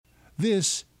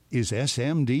This is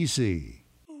SMDC.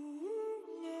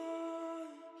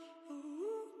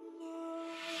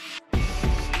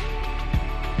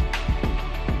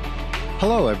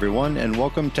 Hello, everyone, and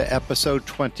welcome to episode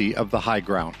 20 of The High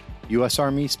Ground, U.S.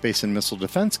 Army Space and Missile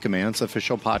Defense Command's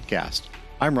official podcast.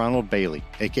 I'm Ronald Bailey,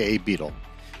 aka Beetle.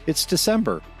 It's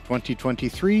December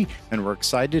 2023, and we're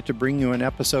excited to bring you an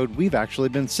episode we've actually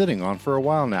been sitting on for a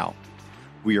while now.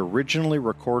 We originally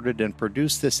recorded and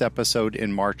produced this episode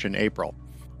in March and April.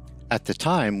 At the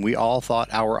time, we all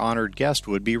thought our honored guest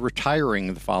would be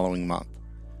retiring the following month.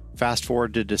 Fast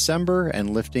forward to December and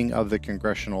lifting of the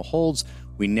congressional holds,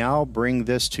 we now bring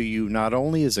this to you not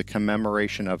only as a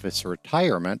commemoration of his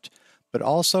retirement, but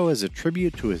also as a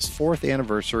tribute to his 4th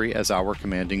anniversary as our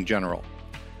commanding general.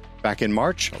 Back in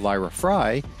March, Lyra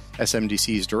Fry,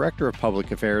 SMDC's Director of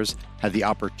Public Affairs, had the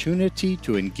opportunity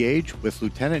to engage with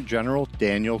Lieutenant General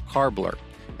Daniel Karbler,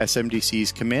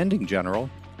 SMDC's Commanding General,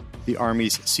 the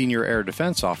Army's Senior Air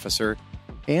Defense Officer,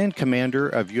 and Commander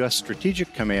of U.S.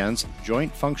 Strategic Command's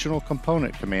Joint Functional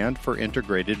Component Command for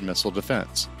Integrated Missile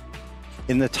Defense.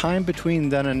 In the time between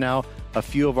then and now, a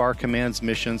few of our command's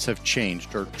missions have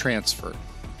changed or transferred.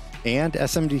 And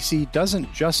SMDC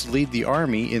doesn't just lead the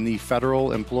Army in the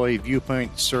Federal Employee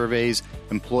Viewpoint Survey's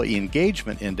Employee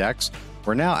Engagement Index.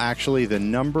 We're now actually the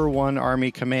 #1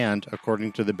 Army command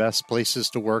according to the best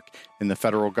places to work in the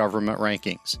federal government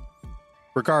rankings.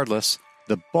 Regardless,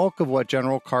 the bulk of what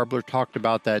General Karbler talked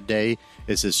about that day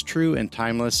is as true and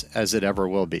timeless as it ever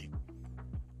will be.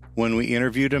 When we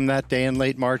interviewed him that day in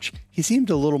late March, he seemed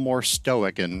a little more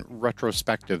stoic and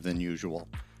retrospective than usual.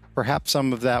 Perhaps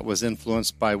some of that was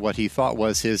influenced by what he thought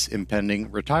was his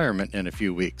impending retirement in a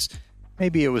few weeks.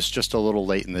 Maybe it was just a little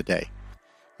late in the day.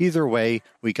 Either way,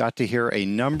 we got to hear a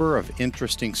number of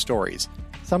interesting stories,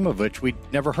 some of which we'd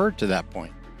never heard to that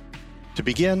point. To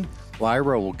begin,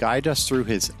 Lyra will guide us through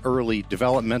his early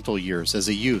developmental years as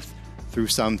a youth, through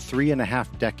some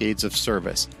 3.5 decades of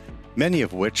service, many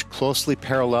of which closely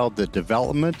paralleled the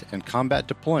development and combat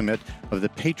deployment of the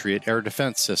Patriot Air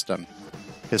Defense System,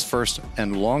 his first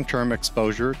and long-term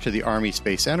exposure to the Army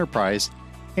Space Enterprise,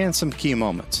 and some key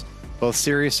moments, both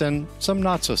serious and some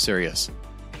not so serious.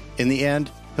 In the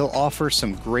end, he'll offer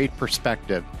some great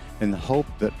perspective in the hope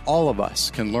that all of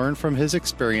us can learn from his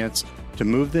experience to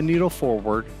move the needle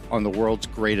forward on the world's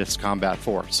greatest combat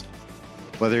force.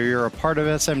 Whether you're a part of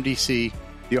SMDC,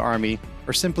 the Army,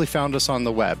 or simply found us on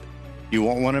the web, you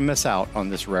won't want to miss out on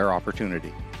this rare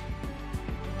opportunity.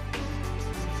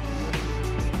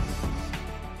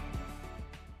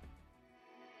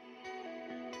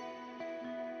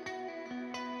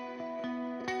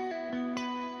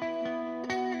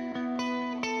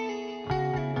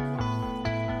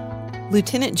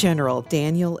 Lieutenant General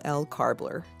Daniel L.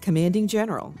 Karbler, Commanding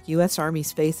General, U.S. Army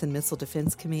Space and Missile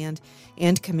Defense Command,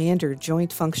 and Commander,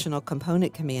 Joint Functional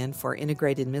Component Command for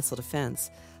Integrated Missile Defense,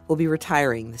 will be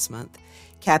retiring this month,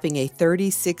 capping a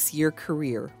 36-year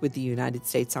career with the United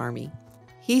States Army.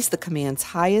 He's the command's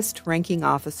highest-ranking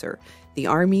officer, the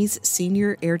Army's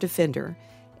Senior Air Defender,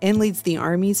 and leads the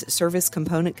Army's Service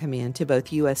Component Command to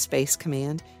both U.S. Space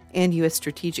Command and U.S.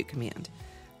 Strategic Command,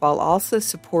 while also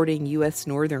supporting U.S.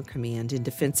 Northern Command in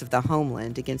defense of the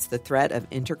homeland against the threat of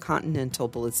intercontinental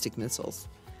ballistic missiles.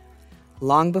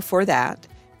 Long before that,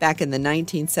 back in the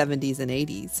 1970s and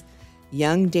 80s,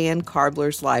 young Dan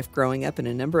Karbler's life growing up in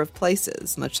a number of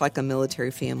places, much like a military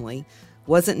family,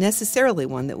 wasn't necessarily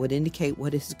one that would indicate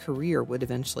what his career would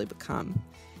eventually become.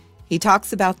 He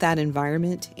talks about that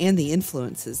environment and the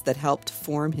influences that helped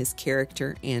form his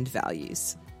character and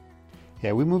values.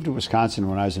 Yeah, we moved to Wisconsin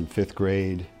when I was in 5th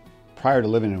grade. Prior to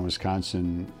living in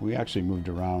Wisconsin, we actually moved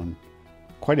around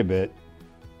quite a bit.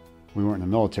 We weren't in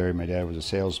the military. My dad was a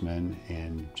salesman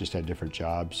and just had different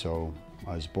jobs. So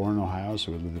I was born in Ohio,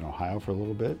 so we lived in Ohio for a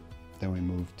little bit. Then we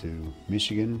moved to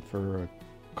Michigan for a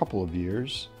couple of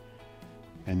years.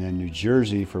 And then New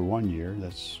Jersey for 1 year.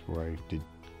 That's where I did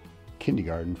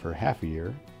kindergarten for half a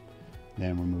year.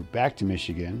 Then we moved back to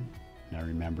Michigan. And I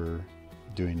remember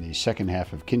doing the second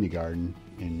half of kindergarten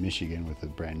in Michigan with a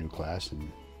brand new class,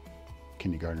 and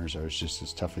kindergartners are just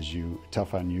as tough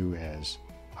on you as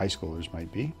high schoolers might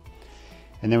be.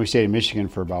 And then we stayed in Michigan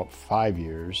for about 5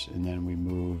 years, and then we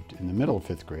moved in the middle of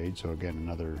 5th grade, so again,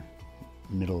 another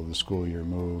middle of the school year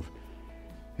move.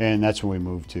 And that's when we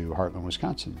moved to Heartland,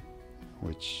 Wisconsin,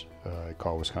 which I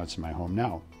call Wisconsin my home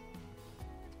now.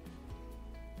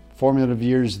 Formative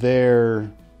years there,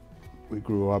 we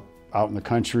grew up out in the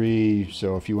country,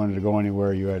 so if you wanted to go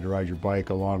anywhere, you had to ride your bike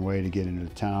a long way to get into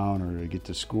town or to get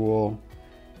to school.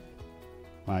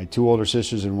 My 2 older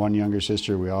sisters and 1 younger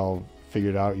sister, we all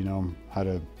figured out, how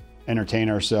to entertain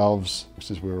ourselves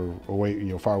since we were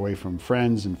away, far away from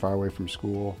friends and far away from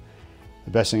school.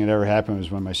 The best thing that ever happened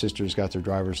was when my sisters got their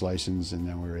driver's license, and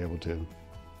then we were able to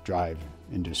drive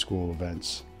into school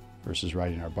events versus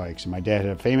riding our bikes. And my dad had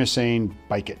a famous saying,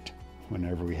 "Bike it."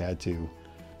 Whenever we had to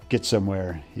get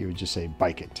somewhere, he would just say,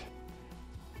 "Bike it."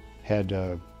 Had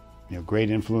great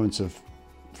influence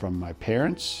from my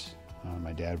parents.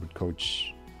 My dad would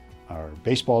coach our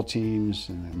baseball teams,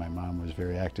 and then my mom was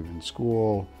very active in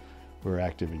school. We were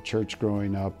active in church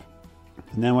growing up.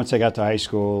 And then once I got to high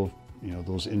school,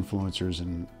 those influencers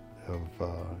in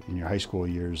your high school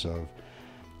years of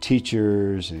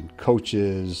teachers and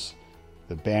coaches,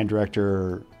 the band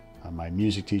director, my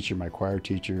music teacher, my choir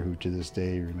teacher, who to this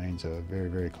day remains a very,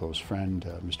 very close friend,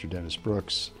 Mr. Dennis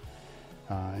Brooks.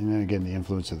 And then again, the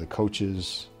influence of the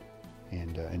coaches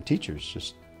and teachers,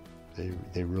 just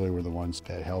they really were the ones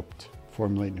that helped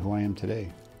formulate who I am today.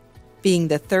 Being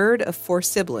the third of 4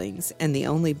 siblings and the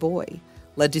only boy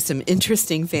led to some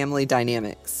interesting family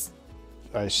dynamics.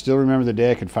 I still remember the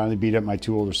day I could finally beat up my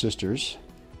 2 older sisters.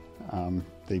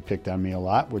 They picked on me a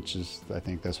lot, which is, I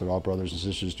think that's what all brothers and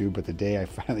sisters do. But the day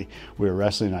we were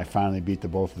wrestling and I finally beat the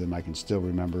both of them, I can still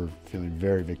remember feeling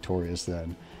very victorious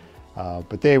then.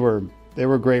 But they were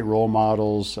great role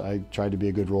models. I tried to be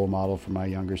a good role model for my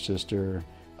younger sister.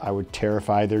 I would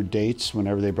terrify their dates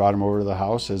whenever they brought them over to the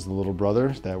house as the little brother.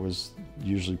 That was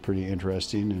usually pretty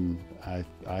interesting, and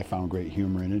I found great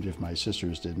humor in it if my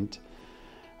sisters didn't.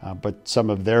 But some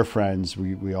of their friends,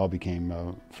 we all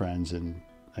became friends, and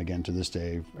again, to this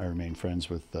day, I remain friends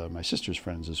with my sister's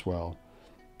friends as well.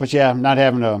 But yeah, not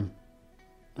having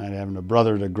a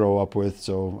brother to grow up with,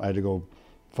 so I had to go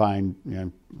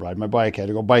ride my bike. I had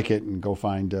to go bike it and go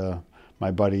find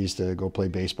my buddies to go play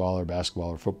baseball or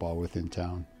basketball or football with in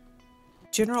town.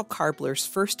 General Karbler's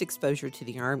first exposure to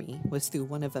the Army was through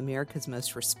one of America's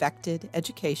most respected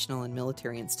educational and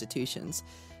military institutions,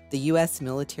 the U.S.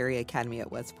 Military Academy at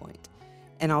West Point.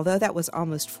 And although that was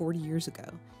almost 40 years ago,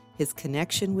 his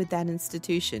connection with that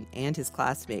institution and his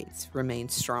classmates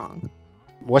remained strong.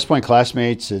 West Point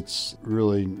classmates, it's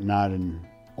really not an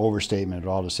overstatement at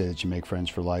all to say that you make friends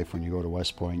for life when you go to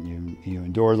West Point. You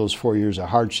endure those 4 years of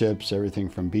hardships, everything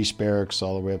from beast barracks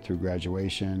all the way up through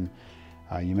graduation.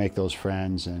 You make those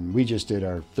friends, and we just did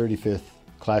our 35th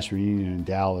class reunion in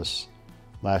Dallas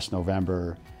last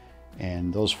November,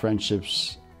 and those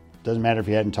friendships, doesn't matter if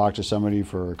you hadn't talked to somebody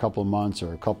for a couple of months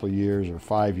or a couple of years or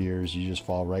 5 years, you just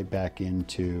fall right back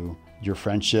into your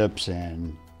friendships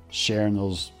and sharing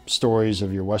those stories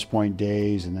of your West Point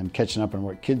days, and then catching up on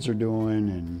what kids are doing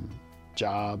and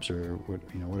jobs or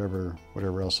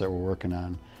whatever else that we're working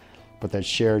on. But that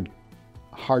shared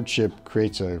hardship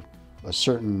creates a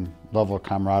certain level of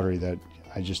camaraderie that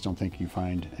I just don't think you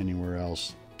find anywhere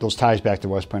else. Those ties back to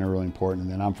West Point are really important,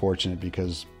 and then I'm fortunate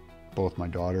because both my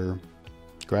daughter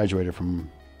graduated from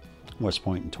West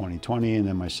Point in 2020, and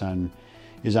then my son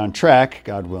is on track,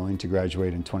 God willing, to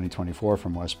graduate in 2024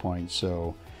 from West Point.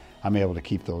 So I'm able to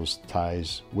keep those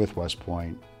ties with West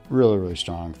Point really, really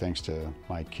strong thanks to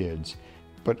my kids.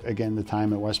 But again, the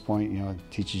time at West Point,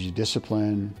 teaches you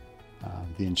discipline.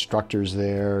 The instructors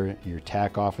there, your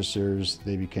TAC officers,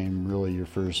 they became really your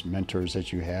first mentors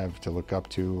that you have to look up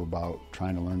to about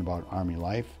trying to learn about Army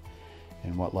life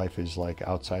and what life is like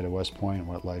outside of West Point and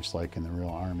what life's like in the real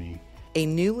Army. A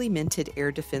newly minted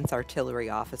Air Defense Artillery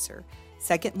officer,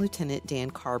 Second Lieutenant Dan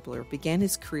Karbler began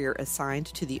his career assigned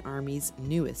to the Army's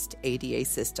newest ADA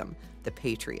system, the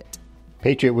Patriot.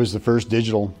 Patriot was the first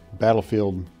digital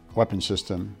battlefield weapon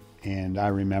system, and I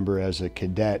remember as a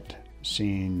cadet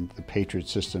seeing the Patriot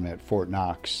system at Fort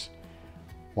Knox,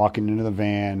 walking into the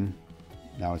van.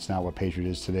 Now it's not what Patriot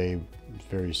is today, it's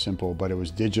very simple, but it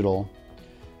was digital.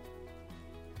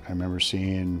 I remember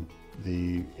seeing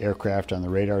the aircraft on the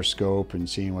radar scope and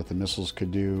seeing what the missiles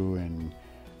could do, and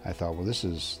I thought, well, this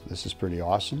is pretty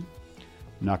awesome.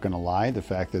 I'm not going to lie, the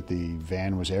fact that the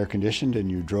van was air conditioned and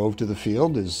you drove to the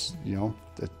field is,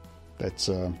 it's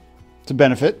a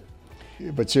benefit.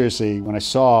 But seriously, when I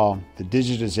saw the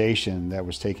digitization that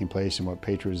was taking place and what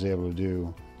Patriot was able to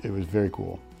do, it was very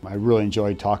cool. I really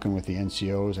enjoyed talking with the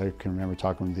NCOs. I can remember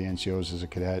talking with the NCOs as a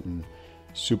cadet, and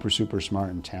super, super smart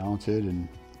and talented. And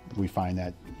we find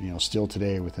that, still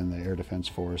today within the Air Defense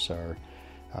Force,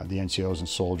 the NCOs and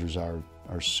soldiers are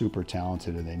super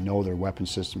talented, and they know their weapon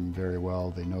system very well.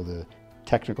 They know the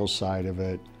technical side of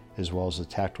it as well as the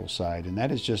tactical side. And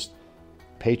that is just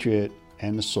Patriot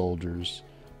and the soldiers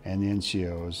and the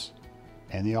NCOs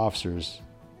and the officers.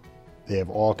 They have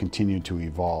all continued to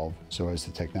evolve. So as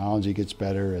the technology gets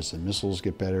better, as the missiles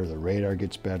get better, the radar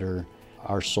gets better,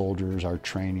 our soldiers, our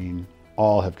training,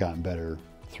 all have gotten better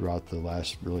throughout the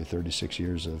last really 36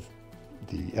 years of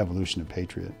the evolution of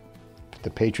Patriot. The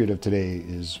Patriot of today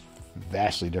is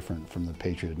vastly different from the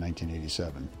Patriot of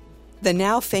 1987. The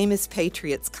now famous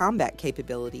Patriot's combat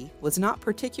capability was not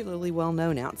particularly well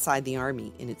known outside the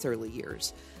Army in its early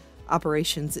years.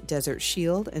 Operations Desert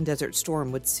Shield and Desert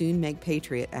Storm would soon make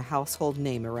Patriot a household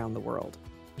name around the world.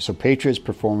 So Patriot's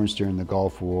performance during the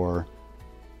Gulf War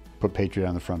put Patriot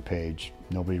on the front page.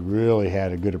 Nobody really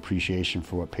had a good appreciation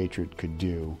for what Patriot could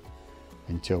do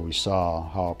until we saw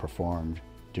how it performed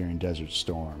during Desert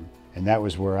Storm. And that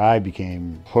was where I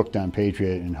became hooked on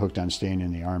Patriot and hooked on staying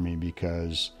in the Army,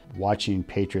 because watching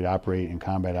Patriot operate in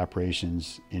combat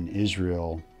operations in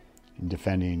Israel and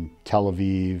defending Tel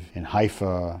Aviv and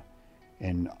Haifa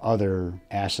and other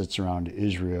assets around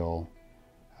Israel,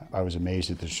 I was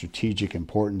amazed at the strategic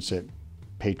importance that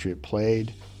Patriot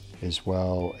played, as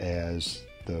well as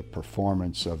the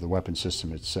performance of the weapon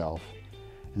system itself.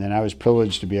 And then I was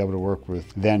privileged to be able to work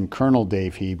with then Colonel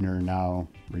Dave Huebner, now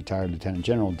retired Lieutenant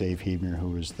General Dave Huebner,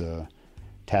 who was the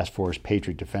Task Force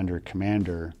Patriot Defender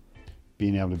Commander,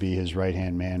 being able to be his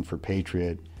right-hand man for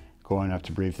Patriot, going up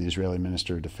to brief the Israeli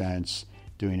Minister of Defense,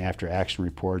 doing after-action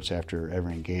reports after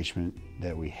every engagement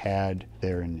that we had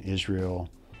there in Israel,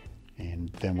 and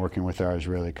then working with our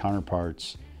Israeli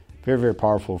counterparts. Very, very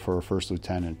powerful for a first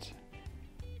lieutenant.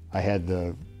 I had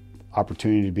the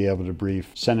opportunity to be able to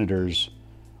brief Senators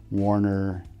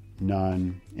Warner,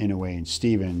 Nunn, Inouye, and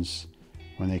Stevens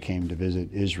when they came to visit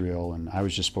Israel, and I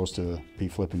was just supposed to be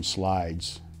flipping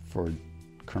slides for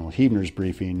Colonel Huebner's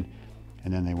briefing,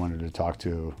 and then they wanted to talk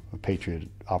to a Patriot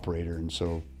operator, and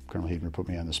so Colonel Huebner put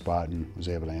me on the spot and was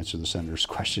able to answer the Senator's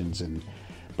questions.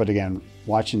 But again,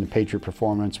 watching the Patriot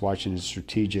performance, watching its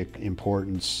strategic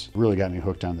importance, really got me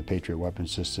hooked on the Patriot weapon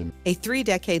system. A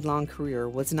 3-decade-long career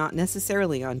was not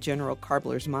necessarily on General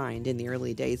Karbler's mind in the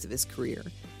early days of his career.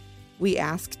 We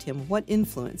asked him what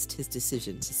influenced his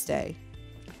decision to stay.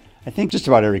 I think just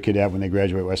about every cadet, when they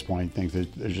graduate West Point, thinks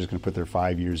that they're just going to put their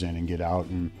 5 years in and get out.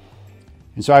 And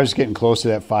so I was getting close to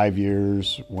that 5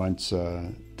 years once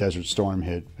Desert Storm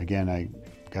hit. Again, I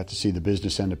got to see the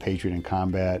business end of Patriot in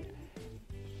combat.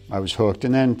 I was hooked.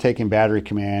 And then taking battery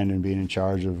command and being in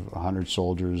charge of 100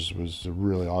 soldiers was a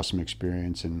really awesome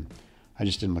experience. And I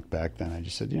just didn't look back then. I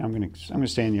just said, I'm going to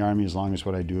stay in the Army as long as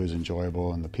what I do is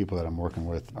enjoyable and the people that I'm working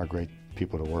with are great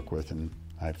people to work with. And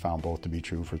I found both to be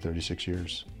true for 36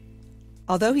 years.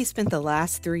 Although he spent the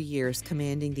last 3 years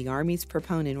commanding the Army's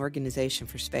proponent organization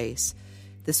for space,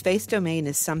 the space domain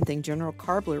is something General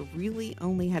Karbler really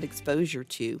only had exposure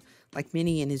to, like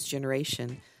many in his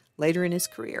generation, later in his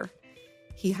career.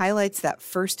 He highlights that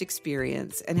first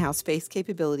experience and how space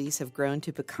capabilities have grown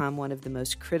to become one of the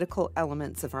most critical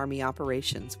elements of Army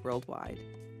operations worldwide.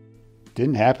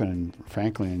 Didn't happen,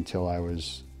 frankly, until I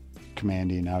was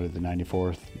commanding out of the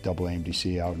 94th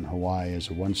AAMDC out in Hawaii as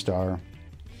a one-star.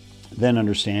 Then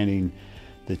understanding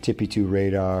the TPY-2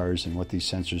 radars and what these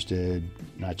sensors did,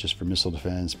 not just for missile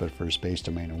defense, but for space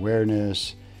domain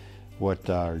awareness, what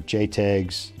our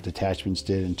JTAGs detachments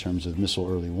did in terms of missile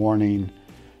early warning.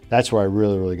 That's where I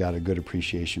really got a good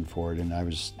appreciation for it, and I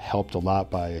was helped a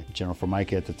lot by General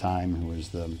Formica at the time, who was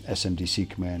the SMDC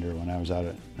commander when I was out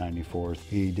at 94th.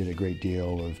 He did a great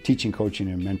deal of teaching, coaching,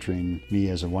 and mentoring me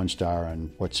as a one-star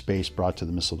on what space brought to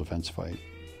the missile defense fight.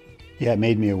 Yeah, it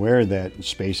made me aware that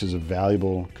space is a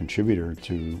valuable contributor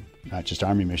to not just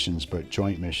Army missions, but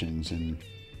joint missions. And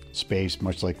space,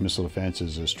 much like missile defense,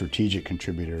 is a strategic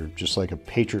contributor. Just like a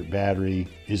Patriot battery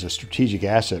is a strategic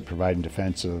asset providing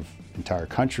defense of entire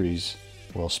countries,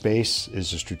 well, space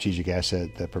is a strategic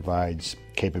asset that provides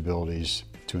capabilities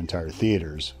to entire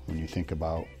theaters. When you think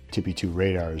about TPY-2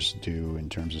 radars do in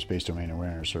terms of space domain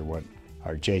awareness, or what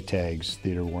our JTAGs,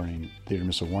 theater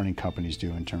missile warning companies,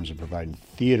 do in terms of providing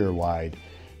theater-wide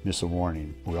missile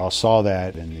warning. We all saw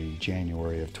that in the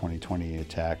January of 2020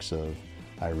 attacks of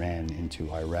Iran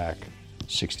into Iraq.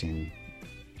 16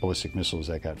 ballistic missiles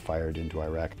that got fired into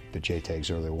Iraq. The JTAGs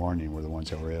early warning were the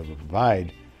ones that were able to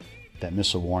provide that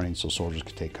missile warning so soldiers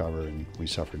could take cover, and we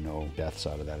suffered no deaths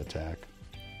out of that attack.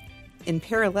 In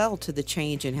parallel to the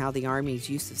change in how the Army's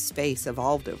use of space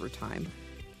evolved over time,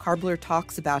 Karbler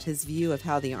talks about his view of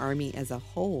how the Army as a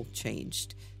whole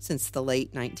changed since the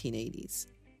late 1980s.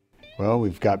 Well,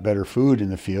 we've got better food in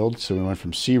the field, so we went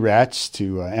from C-RATs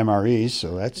to MREs,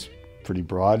 so that's pretty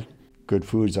broad. Good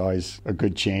food is always a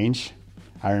good change.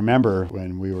 I remember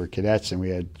when we were cadets and we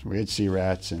had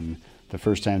C-RATs, and the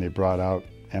first time they brought out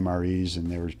MREs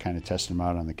and they were kind of testing them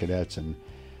out on the cadets, and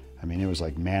I mean, it was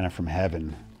like manna from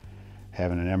heaven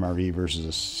having an MRE versus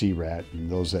a C-RAT. And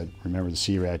those that remember the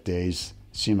C-RAT days,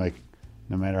 it seemed like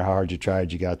No matter how hard you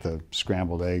tried, you got the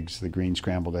scrambled eggs, the green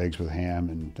scrambled eggs with ham,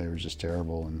 and they were just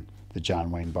terrible. And the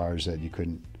John Wayne bars that you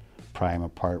couldn't pry them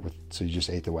apart with, so you just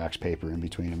ate the wax paper in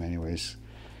between them anyways.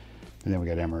 And then we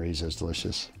got MREs, that's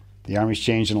delicious. The Army's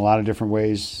changed in a lot of different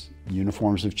ways.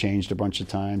 Uniforms have changed a bunch of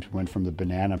times. We went from the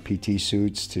banana PT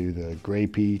suits to the gray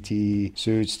PT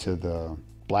suits to the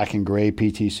black and gray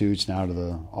PT suits, now to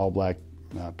the all black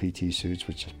PT suits,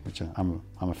 which I'm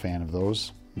a fan of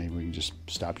those. Maybe we can just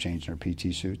stop changing our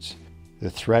PT suits. The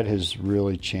threat has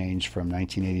really changed from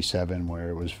 1987, where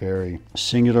it was very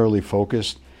singularly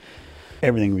focused.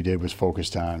 Everything we did was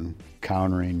focused on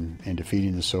countering and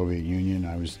defeating the Soviet Union.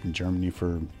 I was in Germany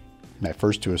for my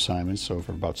first 2 assignments, so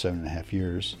for about 7.5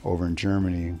 years over in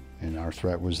Germany, and our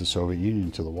threat was the Soviet Union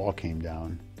until the wall came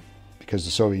down. Because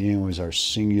the Soviet Union was our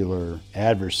singular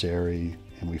adversary,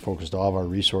 and we focused all of our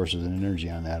resources and energy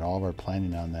on that, all of our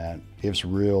planning on that, it gave us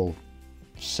real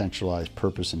centralized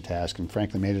purpose and task, and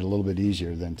frankly made it a little bit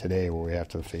easier than today, where we have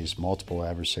to face multiple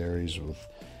adversaries with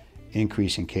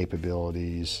increasing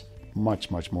capabilities, much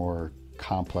more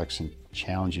complex and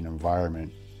challenging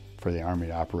environment for the Army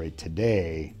to operate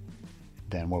today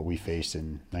than what we faced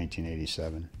in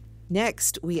 1987.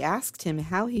 Next, we asked him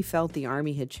how he felt the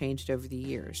Army had changed over the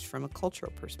years from a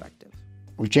cultural perspective.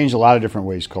 We've changed a lot of different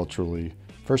ways culturally.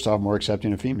 First off, more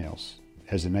accepting of females.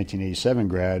 As a 1987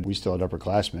 grad, we still had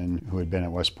upperclassmen who had been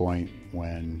at West Point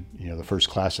when the first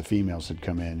class of females had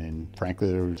come in, and frankly,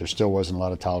 there still wasn't a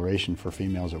lot of toleration for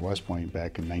females at West Point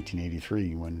back in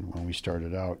 1983 when we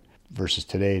started out, versus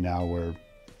today now where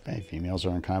females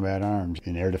are in combat arms.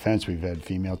 In air defense, we've had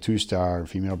female 2-star,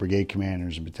 female brigade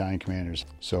commanders and battalion commanders.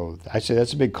 So I'd say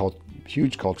that's a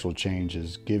huge cultural change,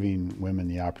 is giving women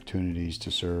the opportunities to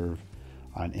serve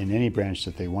in any branch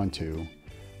that they want to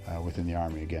within the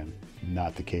Army. Again,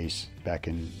 not the case back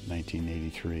in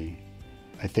 1983.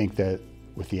 I think that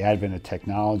with the advent of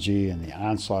technology and the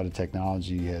onslaught of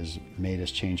technology has made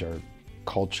us change our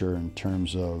culture in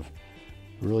terms of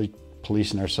really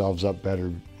policing ourselves up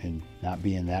better and not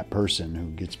being that person who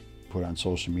gets put on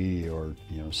social media or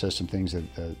says some things that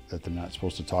they're not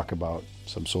supposed to talk about.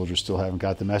 Some soldiers still haven't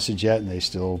got the message yet, and they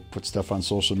still put stuff on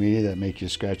social media that make you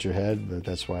scratch your head. But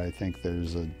that's why I think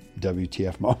there's a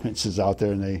WTF Moments is out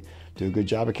there, and they do a good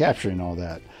job of capturing all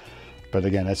that. But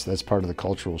again, that's part of the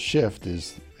cultural shift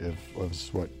is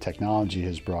what technology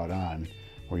has brought on,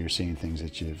 where you're seeing things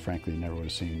that you frankly never would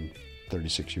have seen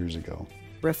 36 years ago.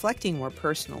 Reflecting more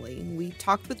personally, we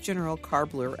talked with General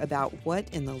Karbler about what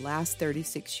in the last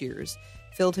 36 years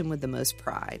filled him with the most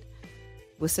pride.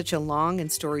 With such a long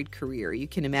and storied career, you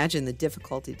can imagine the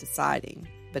difficulty deciding,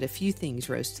 but a few things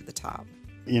rose to the top.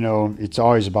 It's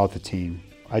always about the team.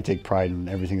 I take pride in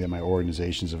everything that my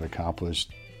organizations have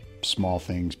accomplished, small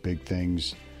things, big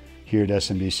things. Here at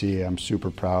SMDC, I'm super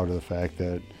proud of the fact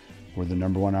that we're the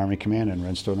 #1 Army command in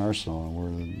Redstone Arsenal, and we're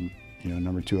the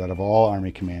 #2 out of all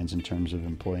Army commands in terms of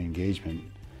employee engagement.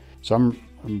 So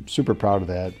I'm super proud of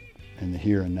that in the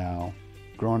here and now.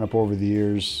 Growing up over the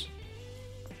years,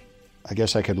 I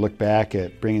guess I could look back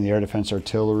at bringing the Air Defense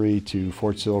Artillery to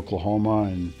Fort Sill, Oklahoma,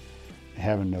 and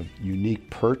having a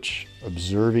unique perch,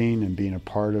 observing and being a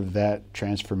part of that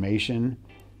transformation.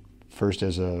 First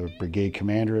as a brigade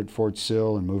commander at Fort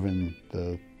Sill and moving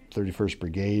the 31st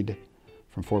Brigade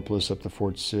from Fort Bliss up to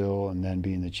Fort Sill, and then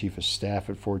being the Chief of Staff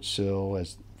at Fort Sill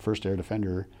as first air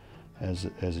defender as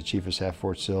a Chief of Staff at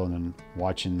Fort Sill, and then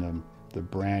watching the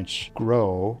branch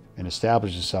grow and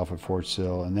establish itself at Fort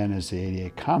Sill, and then as the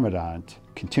 88 Commandant,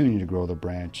 continuing to grow the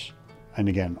branch. And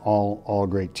again, all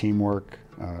great teamwork,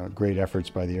 great efforts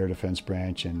by the Air Defense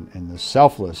Branch, and the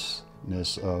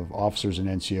selflessness of officers and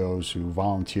NCOs who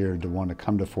volunteered to want to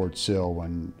come to Fort Sill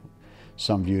when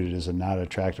some viewed it as a not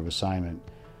attractive assignment.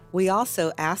 We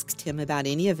also asked him about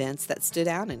any events that stood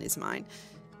out in his mind.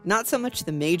 Not so much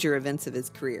the major events of his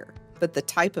career, but the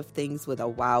type of things with a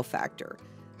wow factor.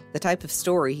 The type of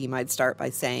story he might start by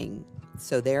saying,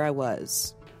 "So there I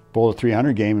was." Bowl of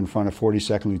 300 game in front of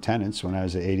 42nd lieutenants when I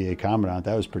was at 88 Commandant.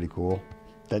 That was pretty cool.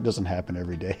 That doesn't happen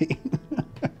every day.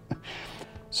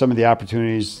 Some of the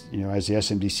opportunities, as the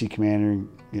SMDC commander,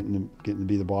 getting to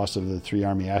be the boss of the 3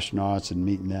 Army astronauts and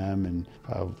meeting them, and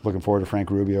looking forward to Frank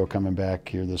Rubio coming back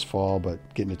here this fall, but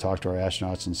getting to talk to our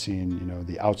astronauts and seeing,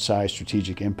 the outsized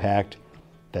strategic impact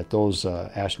that those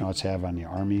astronauts have on the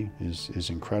Army is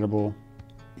incredible.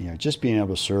 Just being able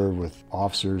to serve with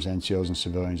officers, NCOs, and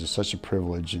civilians is such a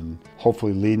privilege, and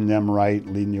hopefully leading them right,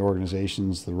 leading the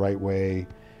organizations the right way,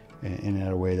 in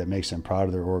a way that makes them proud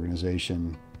of their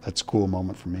organization. That's a cool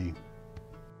moment for me.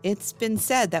 It's been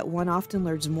said that one often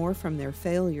learns more from their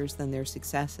failures than their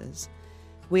successes.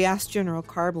 We asked General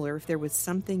Karbler if there was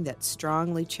something that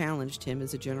strongly challenged him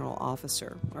as a general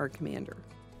officer or commander.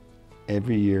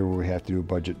 Every year we have to do a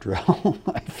budget drill,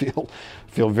 I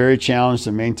feel very challenged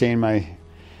to maintain my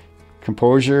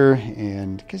composure,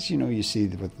 and because you see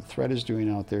what the threat is doing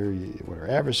out there, what our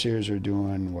adversaries are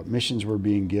doing, what missions we're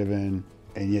being given,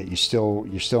 and yet you still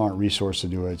aren't resourced to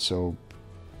do it. So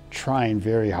trying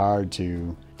very hard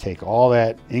to take all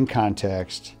that in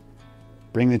context,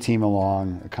 bring the team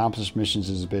along, accomplish missions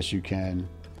as best you can,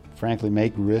 frankly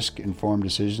make risk-informed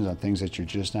decisions on things that you're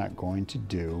just not going to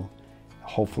do,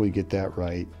 hopefully get that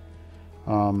right.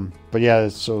 But yeah,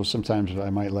 so sometimes I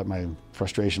might let my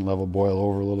frustration level boil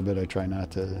over a little bit. I try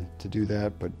not to do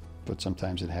that, but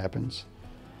sometimes it happens.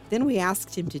 Then we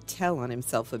asked him to tell on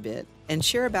himself a bit and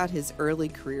share about his early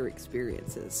career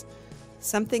experiences,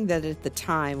 something that at the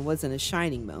time wasn't a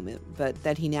shining moment, but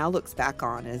that he now looks back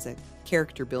on as a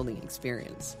character-building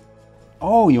experience.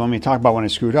 Oh, you want me to talk about when I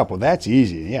screwed up? Well, that's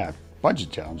easy. Yeah,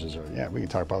 budget challenges we can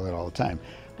talk about that all the time.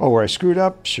 Oh, where I screwed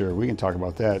up? Sure, we can talk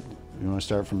about that. You want to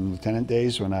start from lieutenant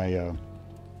days when I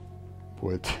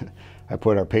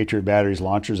put our Patriot batteries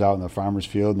launchers out in the farmer's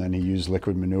field, and then he used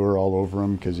liquid manure all over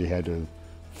them because he had to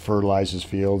fertilize his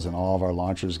fields, and all of our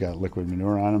launchers got liquid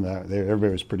manure on them.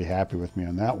 Everybody was pretty happy with me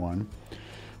on that one.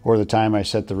 Or the time I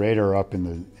set the radar up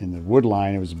in the wood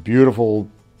line, it was a beautiful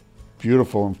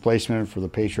emplacement for the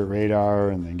Patriot radar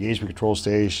and the engagement control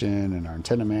station and our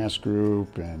antenna mast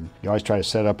group. And you always try to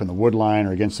set up in the wood line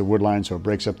or against the wood line so it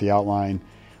breaks up the outline.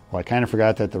 Well, I kind of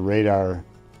forgot that the radar,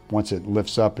 once it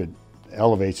lifts up, it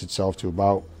elevates itself to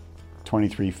about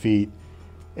 23 feet,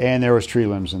 and there was tree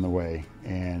limbs in the way.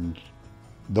 And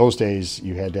those days,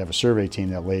 you had to have a survey team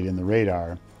that laid in the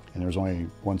radar, and there was only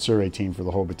one survey team for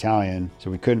the whole battalion,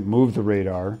 so we couldn't move the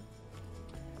radar.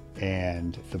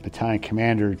 And the battalion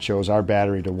commander chose our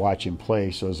battery to watch in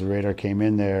place. So as the radar came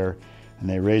in there, and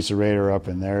they raised the radar up,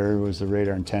 and there was the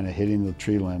radar antenna hitting the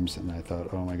tree limbs, and I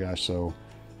thought, oh my gosh, so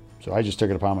I just took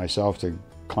it upon myself to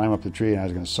climb up the tree, and I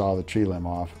was going to saw the tree limb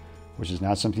off, which is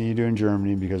not something you do in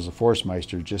Germany because the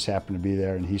Forstmeister just happened to be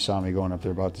there, and he saw me going up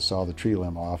there about to saw the tree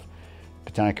limb off.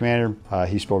 Battalion commander,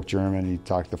 he spoke German. He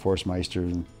talked to the Forstmeister,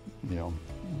 and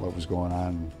what was going on,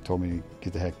 and told me to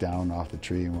get the heck down off the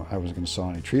tree, and I wasn't going to saw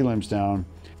any tree limbs down.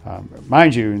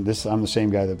 Mind you, I'm the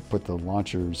same guy that put the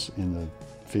launchers in the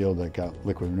field that got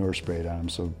liquid manure sprayed on them,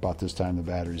 so about this time the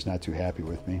battery's not too happy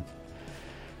with me.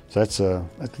 So that's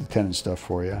lieutenant stuff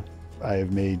for you. I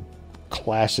have made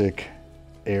classic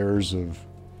errors of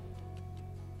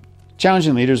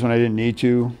challenging leaders when I didn't need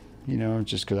to,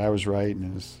 just because I was right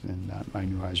and I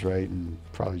knew I was right, and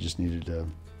probably just needed to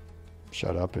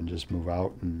shut up and just move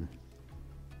out and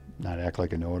not act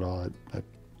like a know-it-all. That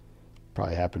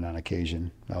probably happened on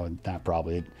occasion. No, not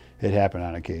probably. It happened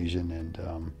on occasion,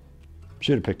 and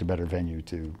should have picked a better venue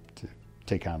to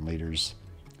take on leaders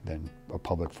than a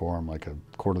public forum like a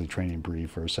quarterly training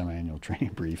brief or a semi-annual training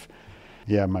brief.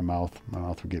 Yeah, my mouth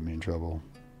would get me in trouble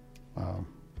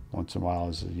once in a while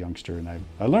as a youngster, and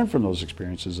I learned from those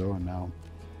experiences though, and now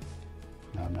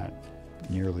I'm not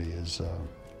nearly as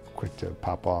quick to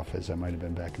pop off as I might have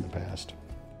been back in the past.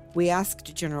 We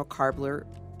asked General Karbler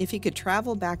if he could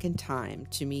travel back in time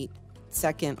to meet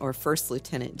Second or First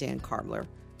Lieutenant Dan Karbler.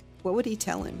 What would he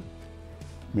tell him?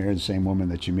 Marry the same woman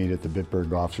that you meet at the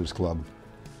Bitburg Officers Club.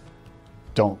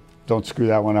 Don't screw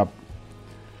that one up.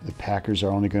 The Packers are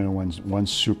only going to win one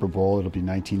Super Bowl. It'll be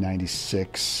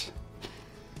 1996.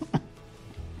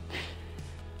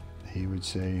 He would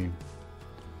say,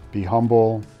 be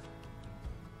humble,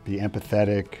 be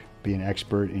empathetic, be an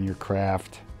expert in your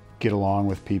craft, get along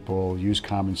with people, use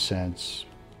common sense,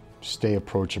 stay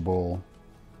approachable,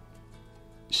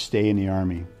 stay in the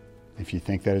Army. If you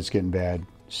think that it's getting bad,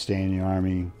 stay in the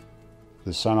Army.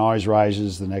 The sun always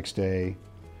rises the next day.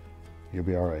 You'll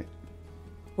be all right.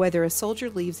 Whether a soldier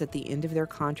leaves at the end of their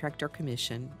contract or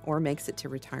commission or makes it to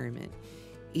retirement,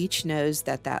 each knows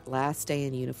that last day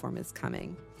in uniform is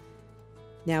coming.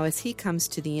 Now, as he comes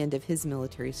to the end of his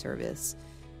military service,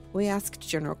 we asked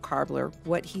General Karbler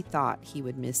what he thought he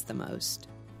would miss the most.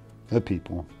 The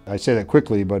people. I say that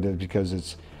quickly, but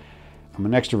because I'm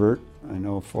an extrovert. I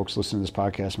know folks listening to this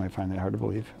podcast might find that hard to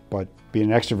believe, but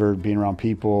being an extrovert, being around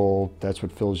people, that's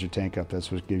what fills your tank up.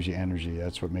 That's what gives you energy.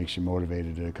 That's what makes you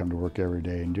motivated to come to work every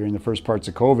day. And during the first parts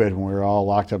of COVID, when we were all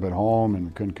locked up at home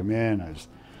and couldn't come in,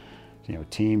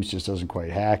 Teams just doesn't quite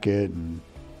hack it. And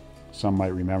some might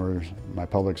remember my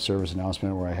public service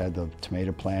announcement where I had the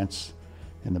tomato plants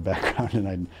in the background,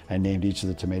 and I named each of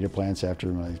the tomato plants after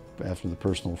the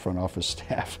personal front office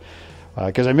staff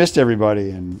because I missed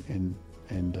everybody, and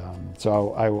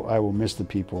so I will miss the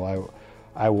people.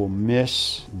 I will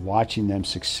miss watching them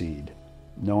succeed.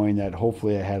 knowing that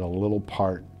hopefully I had a little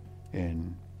part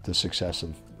in the success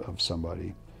of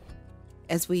somebody.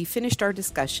 As we finished our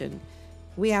discussion,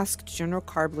 we asked General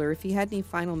Karbler if he had any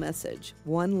final message,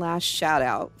 one last shout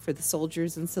out for the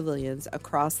soldiers and civilians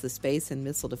across the Space and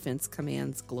Missile Defense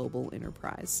Command's global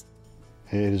enterprise.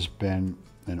 It has been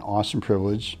an awesome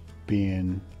privilege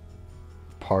being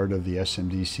part of the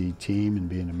SMDC team and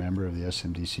being a member of the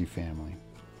SMDC family.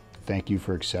 Thank you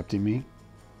for accepting me.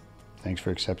 Thanks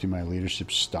for accepting my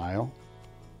leadership style.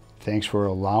 Thanks for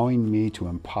allowing me to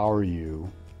empower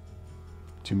you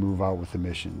to move out with the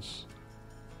missions.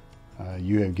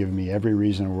 You have given me every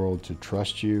reason in the world to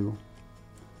trust you.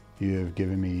 You have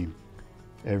given me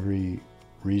every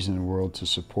reason in the world to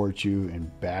support you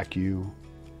and back you.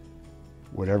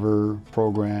 Whatever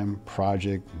program,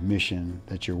 project, mission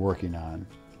that you're working on,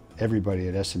 everybody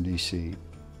at SMDC,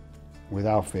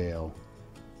 without fail,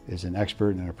 is an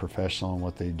expert and a professional in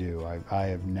what they do. I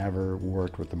have never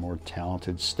worked with a more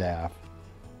talented staff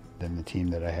than the team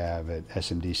that I have at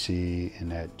SMDC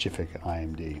and at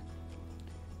JFCC-IMD.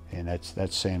 And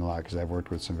that's saying a lot because I've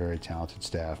worked with some very talented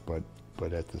staff, but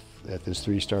at this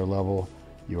 3-star level,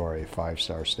 you are a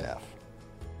 5-star staff.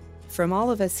 From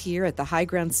all of us here at the High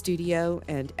Ground Studio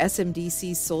and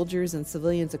SMDC soldiers and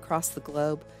civilians across the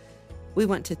globe, we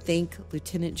want to thank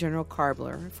Lieutenant General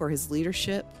Karbler for his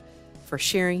leadership, for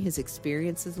sharing his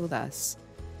experiences with us,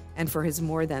 and for his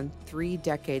more than 3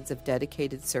 decades of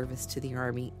dedicated service to the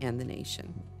Army and the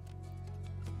nation.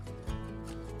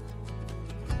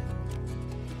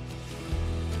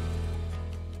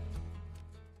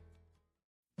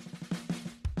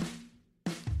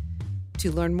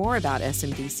 To learn more about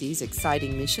SMDC's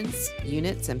exciting missions,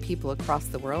 units, and people across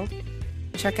the world,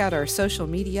 check out our social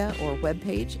media or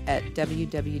webpage at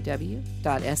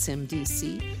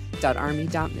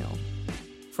www.smdc.army.mil.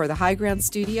 For the High Ground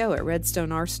Studio at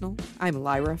Redstone Arsenal, I'm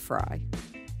Lyra Fry.